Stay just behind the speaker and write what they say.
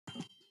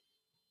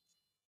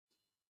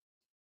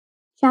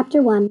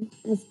Chapter 1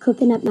 of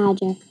Coconut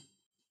Magic.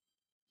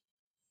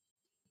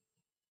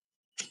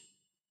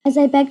 As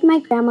I begged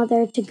my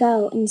grandmother to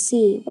go and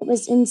see what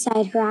was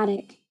inside her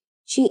attic,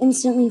 she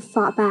instantly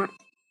fought back.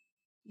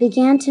 I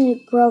began to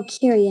grow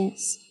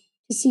curious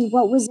to see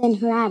what was in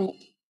her attic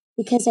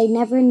because I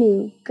never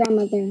knew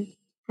grandmother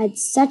had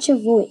such a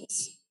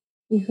voice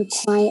in her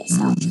quiet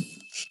self.